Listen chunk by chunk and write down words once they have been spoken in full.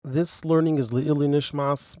This learning is Le'ili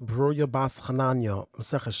Nishmas Broya Bas Chananya,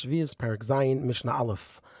 Maseches Shvius, Perek Zayin, Mishnah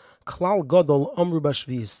Aleph. Klal Gadol Amru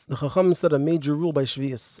Bashvius. The Chacham said a major rule by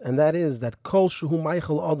Shvius, and that is that Kol Shehu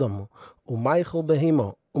Meichel Adam, Umeichel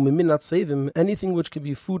Behema, Umiminat Sevim, anything which could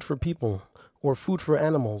be food for people, or food for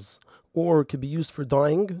animals, or could be used for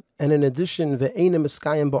dyeing, and in addition, ve'enim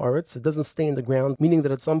eskayim ba'aretz, it doesn't stay in the ground, meaning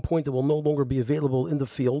that at some point it will no longer be available in the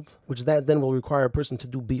field, which that then will require a person to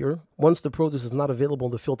do beer. Once the produce is not available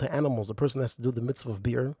in the field to animals, a person has to do the mitzvah of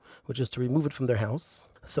beer, which is to remove it from their house.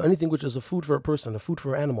 So anything which is a food for a person, a food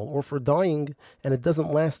for an animal, or for dyeing, and it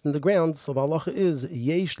doesn't last in the ground, so the halacha is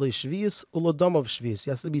yesh le'shvius uladam of shvius.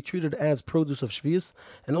 It has to be treated as produce of shvius,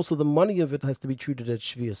 and also the money of it has to be treated as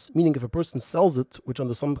shvius. Meaning if a person sells it, which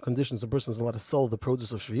under some conditions a person is allowed to sell the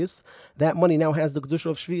produce of shvius, that money now has the kedusha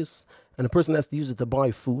of shvius, and a person has to use it to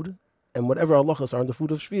buy food, and whatever halachas are on the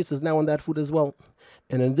food of shvius is now on that food as well.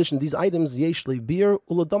 And in addition, these items, yeshli beer,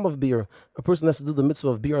 uladam of beer, a person has to do the mitzvah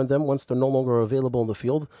of beer on them once they're no longer available in the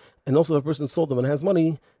field. And also, if a person sold them and has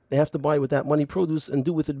money, they have to buy with that money produce and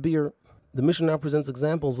do with it beer. The Mishnah now presents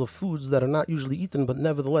examples of foods that are not usually eaten, but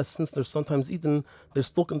nevertheless, since they're sometimes eaten, they're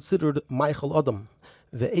still considered meichel adam.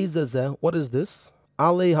 Ve'ezezeh, what is this?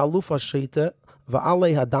 Alei halufa sheite,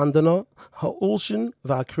 va'alei hadandana, ha'ulshin,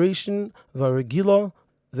 va'akreshin, va'regila,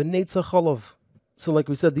 v'netza chalav. So like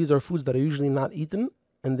we said, these are foods that are usually not eaten,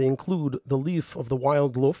 and they include the leaf of the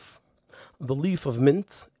wild loaf, the leaf of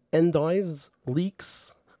mint, endives,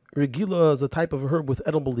 leeks. Regila is a type of herb with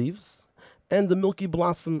edible leaves, and the milky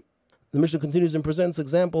blossom. The Mishnah continues and presents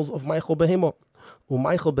examples of Meichel Behema.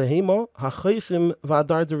 Umeichel Behema, ha'cheichim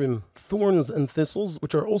va'adardarim. Thorns and thistles,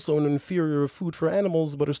 which are also an inferior food for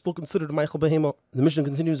animals, but are still considered Meichel Behema. The Mishnah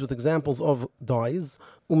continues with examples of dyes.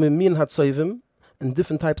 Umimin hatzayvim, and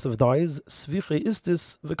different types of dyes. Sviche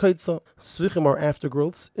istis v'kaitza. Svichim are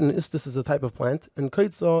aftergrowths, and istis is a type of plant, and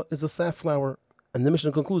kaitza is a safflower. And the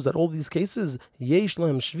Mishnah concludes that all these cases, yesh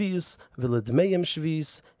lehem shvius, v'ledmeim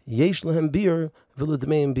shvius, yesh lehem beer,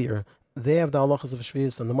 v'ledmeim beer. They have the halachas of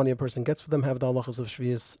shvius, and the money a person gets for them have the halachas of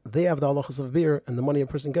shvius. They have the halachas of beer, and the money a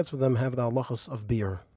person gets for them have the halachas of beer.